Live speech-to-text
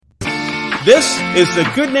This is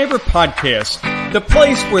the Good Neighbor Podcast, the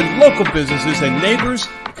place where local businesses and neighbors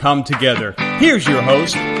come together. Here's your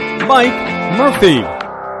host, Mike Murphy.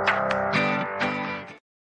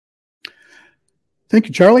 Thank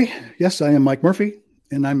you, Charlie. Yes, I am Mike Murphy,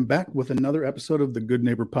 and I'm back with another episode of the Good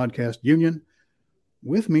Neighbor Podcast Union.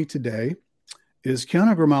 With me today is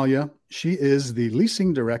Kyana Gramaglia. She is the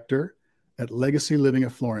leasing director at Legacy Living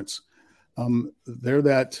of Florence. They're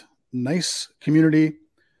that nice community.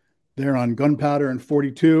 They're on Gunpowder and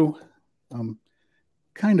 42,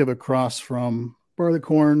 kind of across from Bar the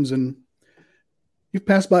Corns, and you've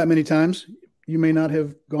passed by it many times. You may not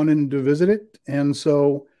have gone in to visit it, and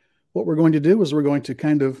so what we're going to do is we're going to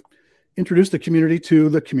kind of introduce the community to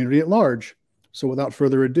the community at large. So without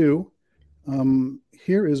further ado,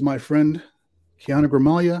 here is my friend Kyana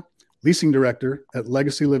Gramaglia, leasing director at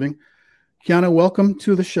Legacy Living. Kyana, welcome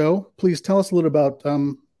to the show. Please tell us a little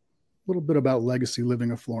bit about Legacy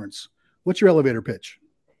Living of Florence. What's your elevator pitch?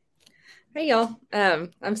 Hey, y'all.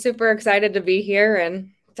 I'm super excited to be here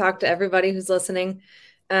and talk to everybody who's listening.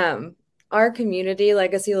 Our community,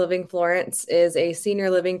 Legacy Living Florence, is a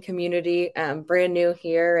senior living community, brand new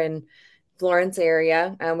here in Florence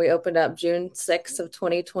area. We opened up June 6th of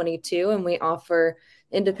 2022, and we offer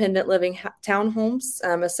independent living townhomes,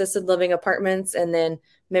 assisted living apartments, and then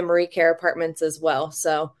memory care apartments as well.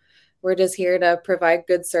 So we're just here to provide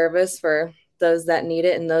good service for those that need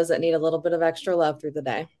it and those that need a little bit of extra love through the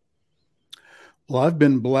day. Well, I've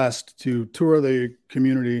been blessed to tour the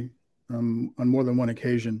community on more than one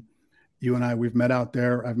occasion. You and I, we've met out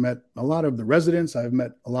there. I've met a lot of the residents. I've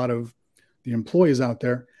met a lot of the employees out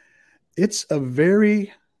there. It's a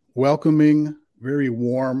very welcoming, very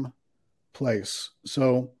warm place.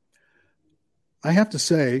 So I have to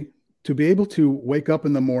say, to be able to wake up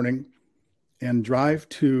in the morning and drive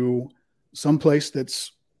to some place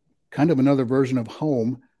that's kind of another version of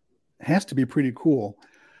home has to be pretty cool.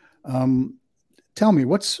 Tell me,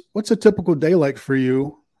 what's a typical day like for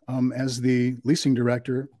you as the leasing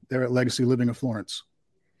director there at Legacy Living of Florence?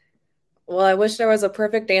 Well, I wish there was a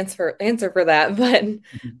perfect answer for that, but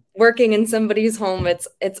working in somebody's home,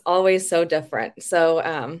 it's always so different.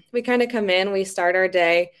 So we kind of come in, we start our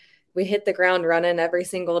day, we hit the ground running every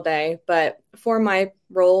single day. But for my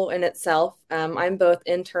role in itself, I'm both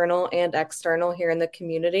internal and external here in the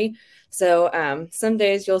community. So some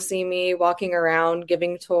days you'll see me walking around,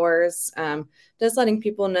 giving tours, just letting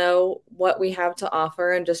people know what we have to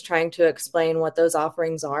offer and just trying to explain what those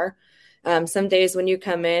offerings are. Some days when you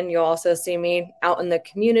come in, you'll also see me out in the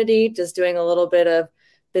community, just doing a little bit of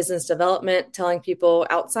business development, telling people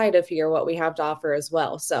outside of here what we have to offer as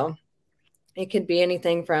well. So it could be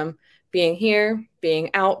anything from being here,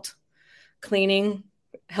 being out, cleaning,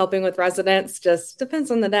 helping with residents, just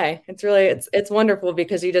depends on the day. It's wonderful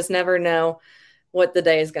because you just never know what the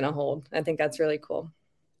day is going to hold. I think that's really cool.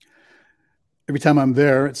 Every time I'm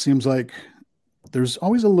there, it seems like there's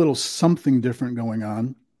always a little something different going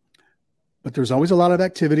on. But there's always a lot of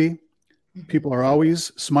activity. People are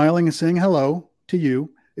always smiling and saying hello to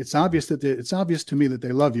you. It's obvious to me that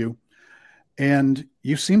they love you, and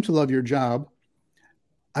you seem to love your job.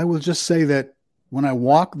 I will just say that when I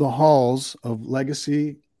walk the halls of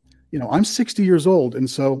Legacy, I'm 60 years old, and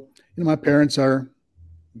so my parents are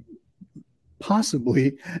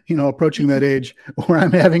possibly approaching that age where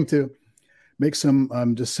I'm having to make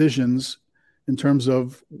some decisions in terms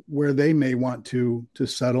of where they may want to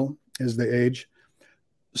settle as they age.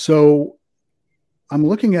 So I'm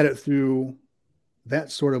looking at it through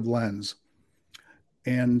that sort of lens.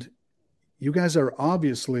 And you guys are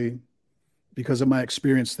obviously, because of my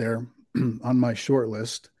experience there on my short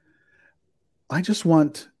list, I just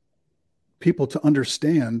want people to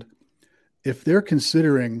understand if they're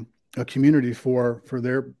considering a community for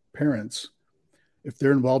their parents, if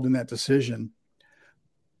they're involved in that decision,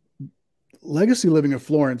 Legacy Living of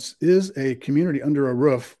Florence is a community under a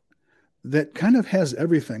roof that kind of has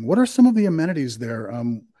everything. What are some of the amenities there?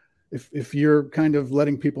 If you're kind of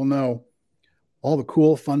letting people know all the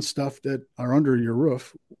cool, fun stuff that are under your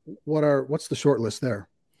roof, what's the short list there?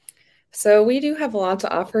 So we do have a lot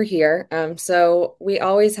to offer here. So we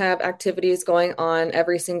always have activities going on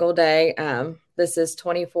every single day. This is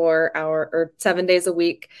 24-hour or 7 days a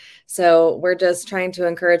week. So we're just trying to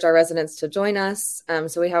encourage our residents to join us.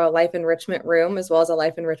 So we have a life enrichment room as well as a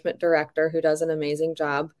life enrichment director who does an amazing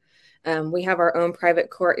job. We have our own private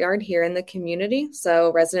courtyard here in the community,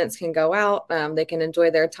 so residents can go out, they can enjoy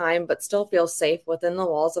their time, but still feel safe within the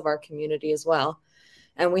walls of our community as well.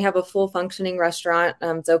 And we have a full functioning restaurant.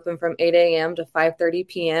 It's open from 8 a.m. to 5:30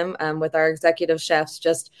 p.m. With our executive chefs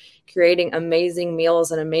just creating amazing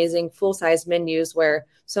meals and amazing full-size menus where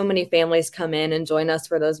so many families come in and join us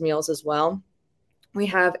for those meals as well. We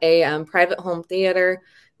have a private home theater.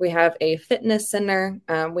 We have a fitness center.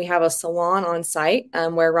 We have a salon on site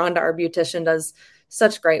where Rhonda, our beautician, does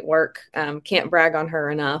such great work. Can't brag on her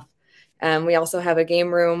enough. We also have a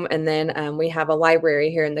game room, and then we have a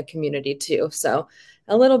library here in the community too. So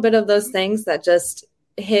a little bit of those things that just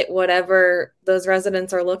hit whatever those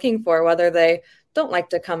residents are looking for, whether they don't like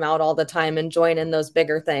to come out all the time and join in those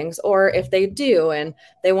bigger things, or if they do and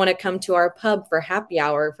they want to come to our pub for happy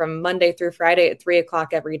hour from Monday through Friday at 3 o'clock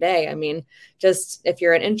every day. I mean, just if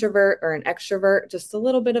you're an introvert or an extrovert, just a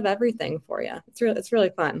little bit of everything for you. It's really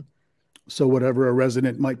fun. So whatever a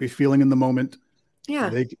resident might be feeling in the moment,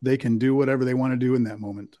 yeah, they can do whatever they want to do in that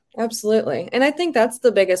moment. Absolutely. And I think that's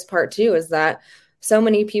the biggest part too, is that so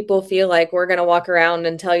many people feel like we're going to walk around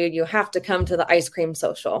and tell you have to come to the ice cream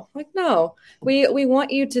social. Like, no, we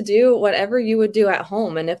want you to do whatever you would do at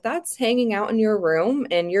home. And if that's hanging out in your room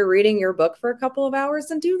and you're reading your book for a couple of hours,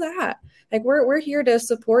 then do that. Like, we're here to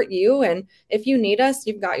support you. And if you need us,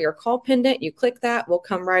 you've got your call pendant, you click that, we'll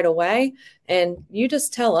come right away. And you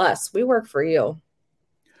just tell us, we work for you.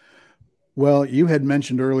 Well, you had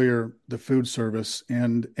mentioned earlier the food service,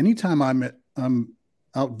 and anytime I'm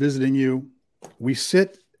out visiting you, we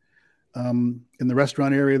sit in the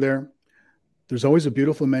restaurant area there. There's always a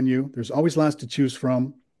beautiful menu. There's always lots to choose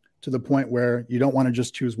from, to the point where you don't want to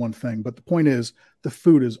just choose one thing. But the point is, the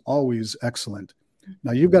food is always excellent.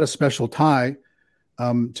 Now, you've got a special tie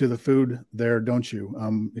to the food there, don't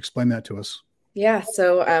you? Explain that to us. Yeah.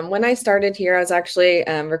 So when I started here, I was actually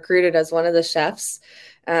recruited as one of the chefs.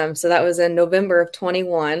 So that was in November of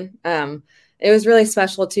 21. It was really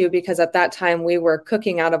special too, because at that time we were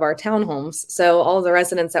cooking out of our townhomes. So all the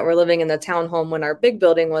residents that were living in the townhome when our big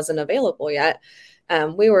building wasn't available yet,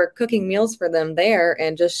 we were cooking meals for them there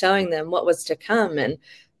and just showing them what was to come and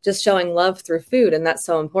just showing love through food. And that's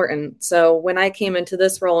so important. So when I came into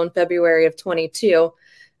this role in February of 22,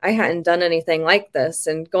 I hadn't done anything like this.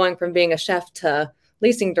 And going from being a chef to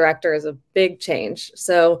leasing director is a big change.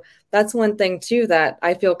 So that's one thing too, that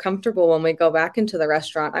I feel comfortable when we go back into the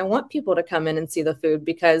restaurant. I want people to come in and see the food,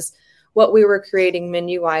 because what we were creating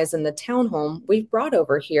menu wise in the townhome, we've brought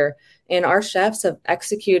over here, and our chefs have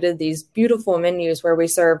executed these beautiful menus where we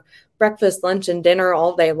serve breakfast, lunch, and dinner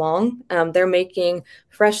all day long. They're making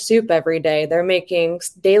fresh soup every day. They're making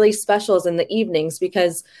daily specials in the evenings,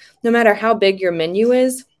 because no matter how big your menu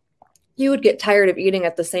is, you would get tired of eating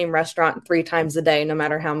at the same restaurant 3 times a day, no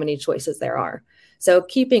matter how many choices there are. So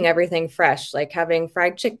keeping everything fresh, like having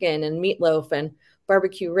fried chicken and meatloaf and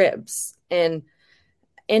barbecue ribs. And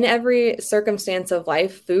in every circumstance of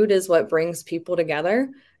life, food is what brings people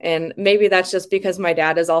together. And maybe that's just because my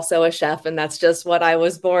dad is also a chef, and that's just what I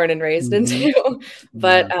was born and raised into.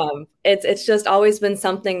 But it's just always been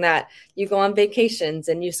something that you go on vacations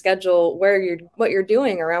and you schedule what you're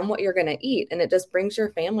doing around what you're going to eat, and it just brings your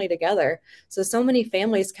family together. So many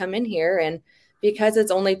families come in here, and because it's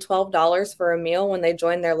only $12 for a meal when they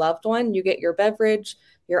join their loved one, you get your beverage,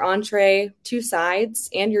 your entree, 2 sides,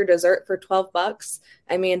 and your dessert for $12.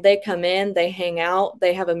 I mean, they come in, they hang out,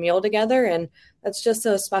 they have a meal together, and that's just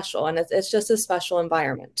so special. And it's just a special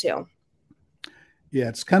environment too. Yeah,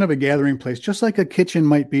 it's kind of a gathering place, just like a kitchen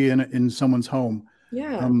might be in someone's home.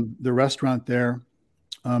 Yeah. The restaurant there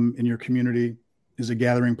in your community is a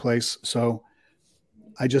gathering place. So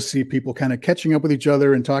I just see people kind of catching up with each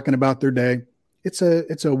other and talking about their day. It's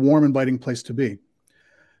a warm, inviting place to be.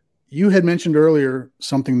 You had mentioned earlier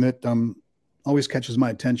something that always catches my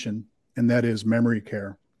attention, and that is memory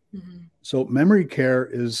care. Mm-hmm. So memory care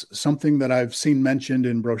is something that I've seen mentioned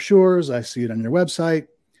in brochures. I see it on your website.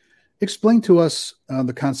 Explain to us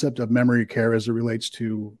the concept of memory care as it relates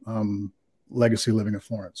to Legacy Living at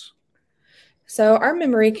Florence. So our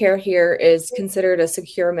memory care here is considered a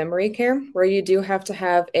secure memory care, where you do have to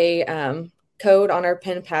have a code on our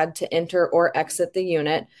pen pad to enter or exit the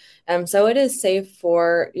unit. So it is safe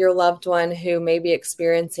for your loved one who may be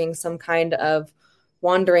experiencing some kind of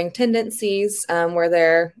wandering tendencies, where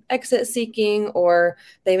they're exit seeking, or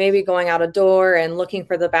they may be going out a door and looking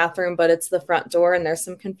for the bathroom, but it's the front door and there's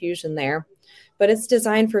some confusion there. But it's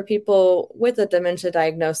designed for people with a dementia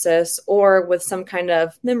diagnosis or with some kind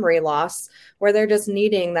of memory loss, where they're just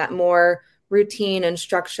needing that more routine and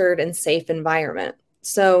structured and safe environment.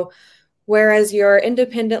 So whereas your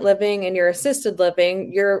independent living and your assisted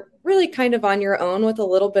living, you're really kind of on your own with a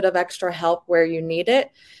little bit of extra help where you need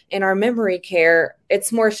it. In our memory care,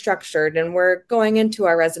 it's more structured, and we're going into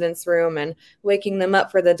our residents' room and waking them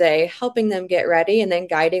up for the day, helping them get ready, and then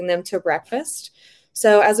guiding them to breakfast.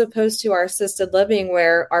 So as opposed to our assisted living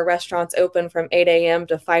where our restaurants open from 8 a.m.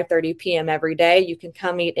 to 5:30 p.m. every day, you can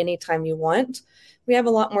come eat anytime you want. We have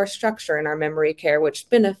a lot more structure in our memory care, which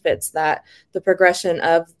benefits that the progression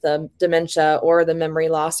of the dementia or the memory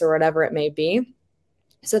loss or whatever it may be.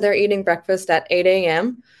 So they're eating breakfast at 8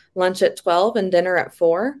 a.m., lunch at 12, and dinner at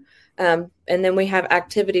 4. And then we have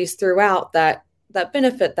activities throughout that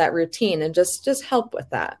benefit that routine and just help with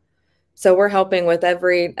that. So we're helping with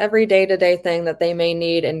every day-to-day thing that they may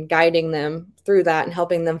need and guiding them through that and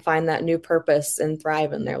helping them find that new purpose and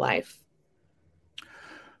thrive in their life.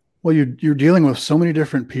 Well, you're dealing with so many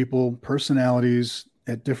different people, personalities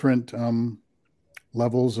at different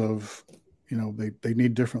levels of, they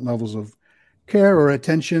need different levels of care or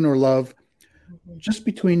attention or love. Mm-hmm. Just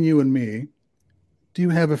between you and me, do you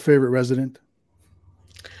have a favorite resident?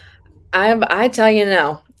 I tell you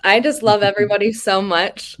no. I just love everybody so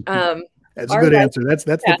much. That's a good answer. That's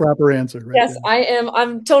the proper answer, right? Yes, there.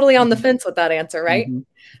 I'm totally on the fence with that answer, right?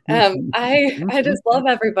 Mm-hmm. I just love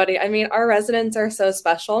everybody. I mean, our residents are so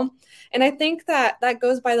special. And I think that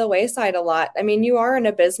goes by the wayside a lot. I mean, you are in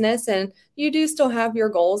a business and you do still have your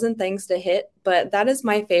goals and things to hit, but that is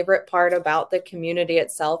my favorite part about the community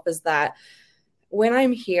itself is that when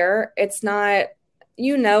I'm here, it's not,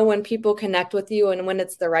 when people connect with you and when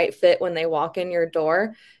it's the right fit when they walk in your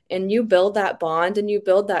door and you build that bond and you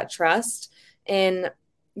build that trust. And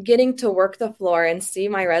getting to work the floor and see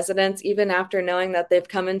my residents, even after knowing that they've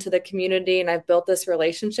come into the community and I've built this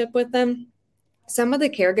relationship with them, some of the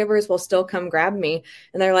caregivers will still come grab me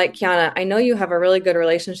and they're like, Kyana, I know you have a really good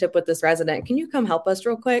relationship with this resident. Can you come help us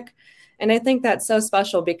real quick? And I think that's so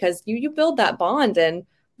special because you build that bond and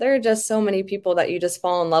there are just so many people that you just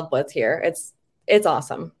fall in love with here. It's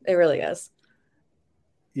awesome. It really is.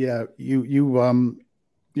 Yeah.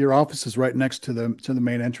 Your office is right next to the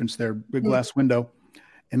main entrance there, big glass window.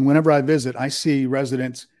 And whenever I visit, I see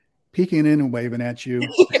residents peeking in and waving at you,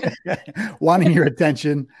 wanting your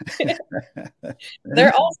attention.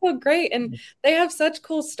 They're also great. And they have such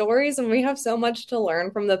cool stories. And we have so much to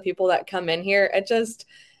learn from the people that come in here.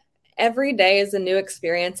 Every day is a new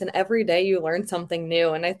experience. And every day you learn something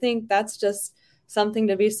new. And I think that's just something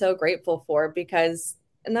to be so grateful for because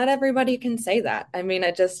not everybody can say that. I mean,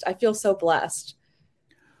 I feel so blessed.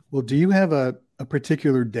 Well, do you have a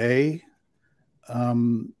particular day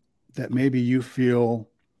that maybe you feel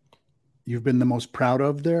you've been the most proud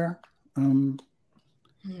of there?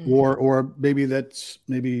 Or maybe that's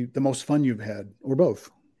maybe the most fun you've had, or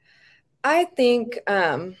both? I think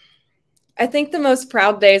the most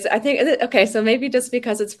proud days, okay, so maybe just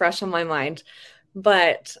because it's fresh on my mind,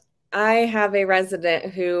 but I have a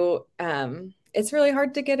resident who, it's really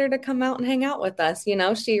hard to get her to come out and hang out with us.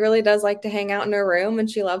 She really does like to hang out in her room and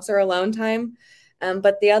she loves her alone time.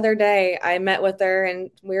 But the other day I met with her and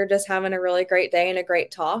we were just having a really great day and a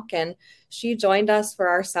great talk. And she joined us for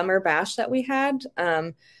our summer bash that we had.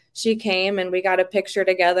 She came and we got a picture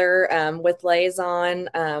together with leis on.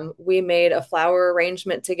 We made a flower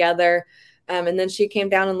arrangement together. And then she came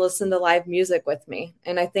down and listened to live music with me.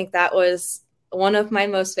 And I think that was one of my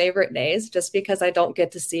most favorite days just because I don't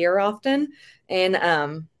get to see her often. And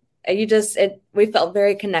we felt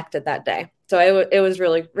very connected that day. So it was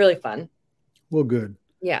really, really fun. Well, good.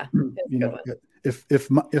 Yeah.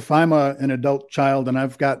 If I'm an adult child and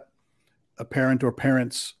I've got a parent or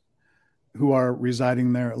parents who are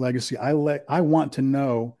residing there at Legacy, I want to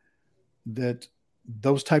know that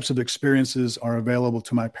those types of experiences are available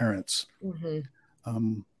to my parents.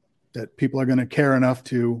 Mm-hmm. That people are going to care enough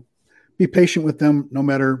to be patient with them, no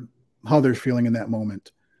matter how they're feeling in that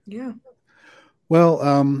moment. Yeah.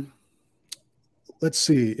 Well, let's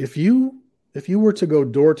see. If you were to go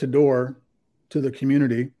door to door to the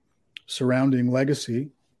community surrounding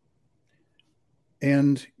Legacy,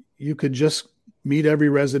 and you could just meet every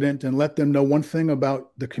resident and let them know one thing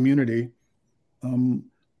about the community,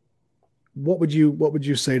 what would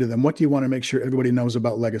you say to them? What do you want to make sure everybody knows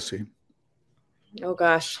about Legacy? Oh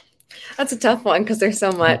gosh, that's a tough one because there's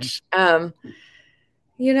so much. I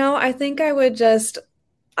think I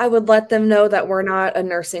would let them know that we're not a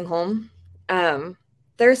nursing home.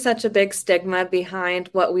 There's such a big stigma behind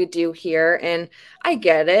what we do here. And I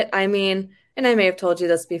get it. I mean, and I may have told you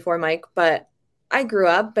this before, Mike, but I grew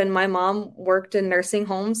up and my mom worked in nursing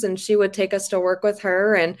homes and she would take us to work with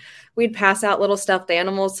her and we'd pass out little stuffed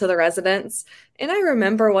animals to the residents. And I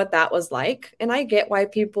remember what that was like. And I get why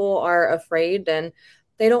people are afraid and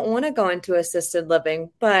they don't want to go into assisted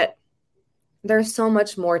living. But there's so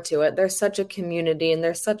much more to it. There's such a community and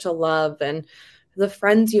there's such a love, and the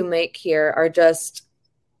friends you make here are just,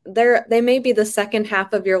 they may be the second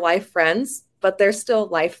half of your life friends, but they're still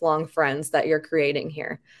lifelong friends that you're creating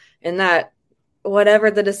here. And that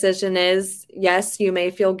whatever the decision is, yes, you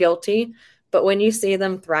may feel guilty, but when you see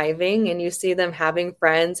them thriving and you see them having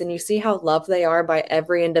friends and you see how loved they are by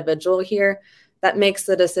every individual here, that makes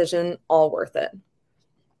the decision all worth it.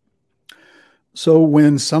 So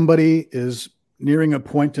when somebody is nearing a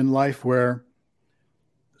point in life where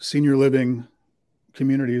senior living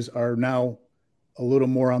communities are now a little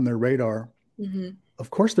more on their radar, of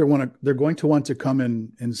course they're going to want to come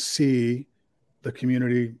in and see the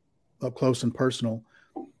community up close and personal.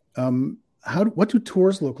 What do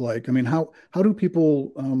tours look like? I mean, how do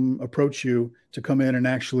people approach you to come in and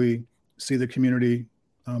actually see the community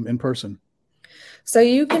in person? So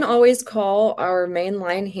you can always call our main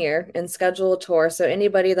line here and schedule a tour. So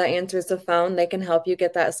anybody that answers the phone, they can help you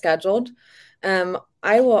get that scheduled.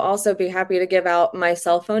 I will also be happy to give out my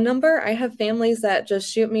cell phone number. I have families that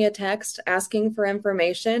just shoot me a text asking for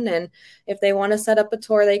information. And if they want to set up a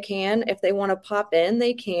tour, they can. If they want to pop in,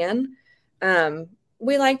 they can.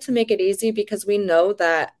 We like to make it easy because we know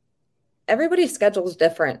that everybody's schedule is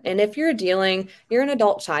different. And if you're an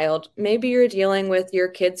adult child, maybe you're dealing with your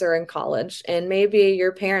kids are in college and maybe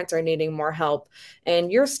your parents are needing more help and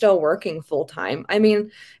you're still working full time. I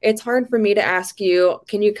mean, it's hard for me to ask you,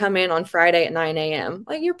 can you come in on Friday at 9 a.m.?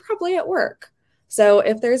 Like, you're probably at work. So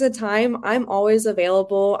if there's a time, I'm always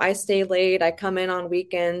available. I stay late. I come in on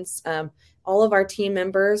weekends. All of our team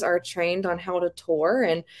members are trained on how to tour.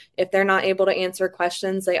 And if they're not able to answer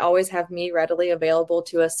questions, they always have me readily available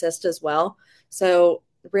to assist as well. So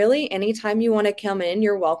really, anytime you want to come in,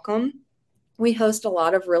 you're welcome. We host a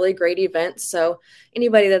lot of really great events. So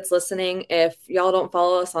anybody that's listening, if y'all don't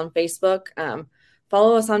follow us on Facebook,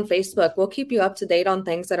 follow us on Facebook. We'll keep you up to date on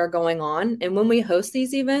things that are going on. And when we host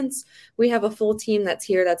these events, we have a full team that's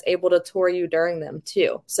here that's able to tour you during them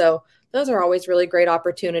too. So those are always really great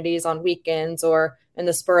opportunities on weekends or in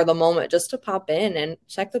the spur of the moment just to pop in and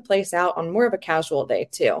check the place out on more of a casual day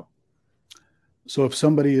too. So if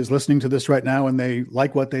somebody is listening to this right now and they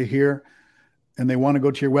like what they hear and they want to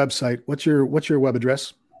go to your website, what's your web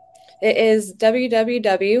address? It is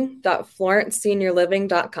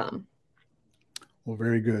www.florenceseniorliving.com. Well,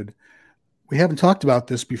 very good. We haven't talked about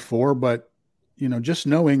this before, but just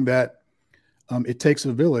knowing that it takes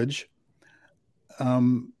a village.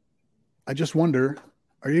 I just wonder,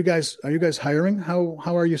 are you guys hiring? How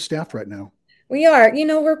are you staffed right now? We are.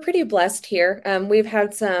 We're pretty blessed here. We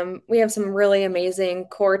have some really amazing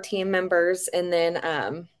core team members, and then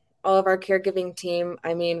all of our caregiving team.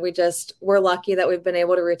 I mean, we're lucky that we've been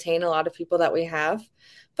able to retain a lot of people that we have,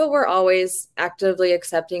 but we're always actively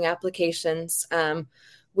accepting applications.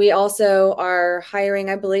 We also are hiring,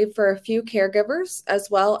 I believe, for a few caregivers, as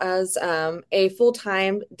well as a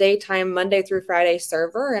full-time, daytime, Monday through Friday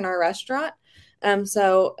server in our restaurant.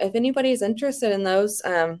 So if anybody's interested in those,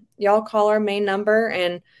 y'all call our main number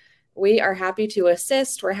and we are happy to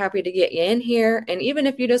assist. We're happy to get you in here. And even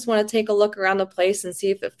if you just want to take a look around the place and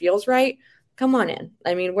see if it feels right, come on in.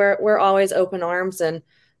 I mean, we're always open arms, and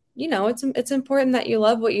it's important that you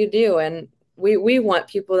love what you do, and we want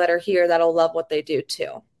people that are here that'll love what they do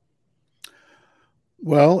too.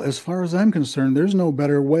 Well, as far as I'm concerned, there's no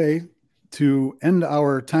better way to end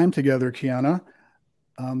our time together, Kyana,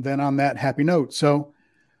 than on that happy note. So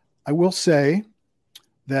I will say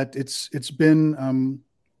that it's been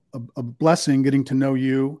a blessing getting to know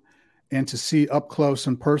you and to see up close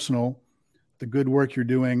and personal the good work you're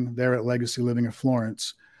doing there at Legacy Living of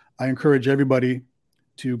Florence. I encourage everybody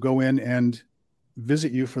to go in and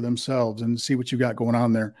visit you for themselves and see what you got going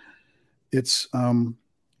on there. It's,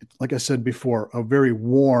 like I said before, a very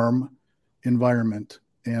warm environment.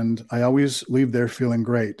 And I always leave there feeling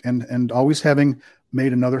great and always having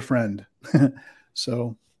made another friend.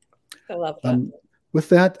 So I love that. With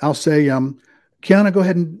that, I'll say, Kyana, go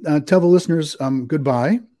ahead and tell the listeners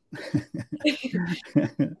goodbye.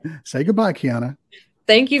 Say goodbye, Kyana.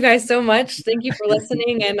 Thank you guys so much. Thank you for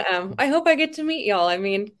listening. And I hope I get to meet y'all. I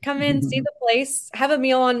mean, come in, see the place, have a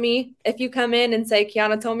meal on me. If you come in and say,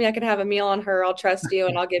 Kyana told me I could have a meal on her, I'll trust you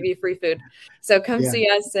and I'll give you free food. So come see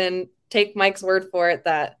us and take Mike's word for it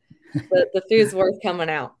that the food's worth coming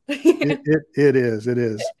out. It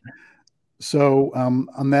is. So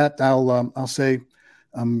on that, I'll say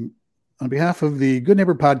on behalf of the Good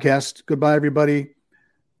Neighbor Podcast, goodbye, everybody,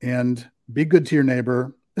 and be good to your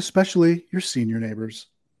neighbor, especially your senior neighbors.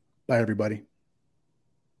 Bye, everybody.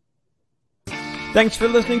 Thanks for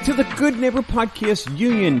listening to the Good Neighbor Podcast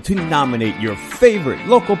Union. To nominate your favorite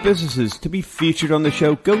local businesses to be featured on the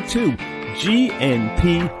show, go to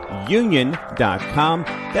gnpunion.com.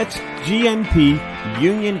 That's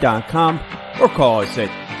gnpunion.com, or call us at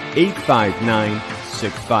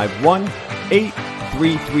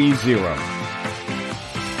 859-651-8330.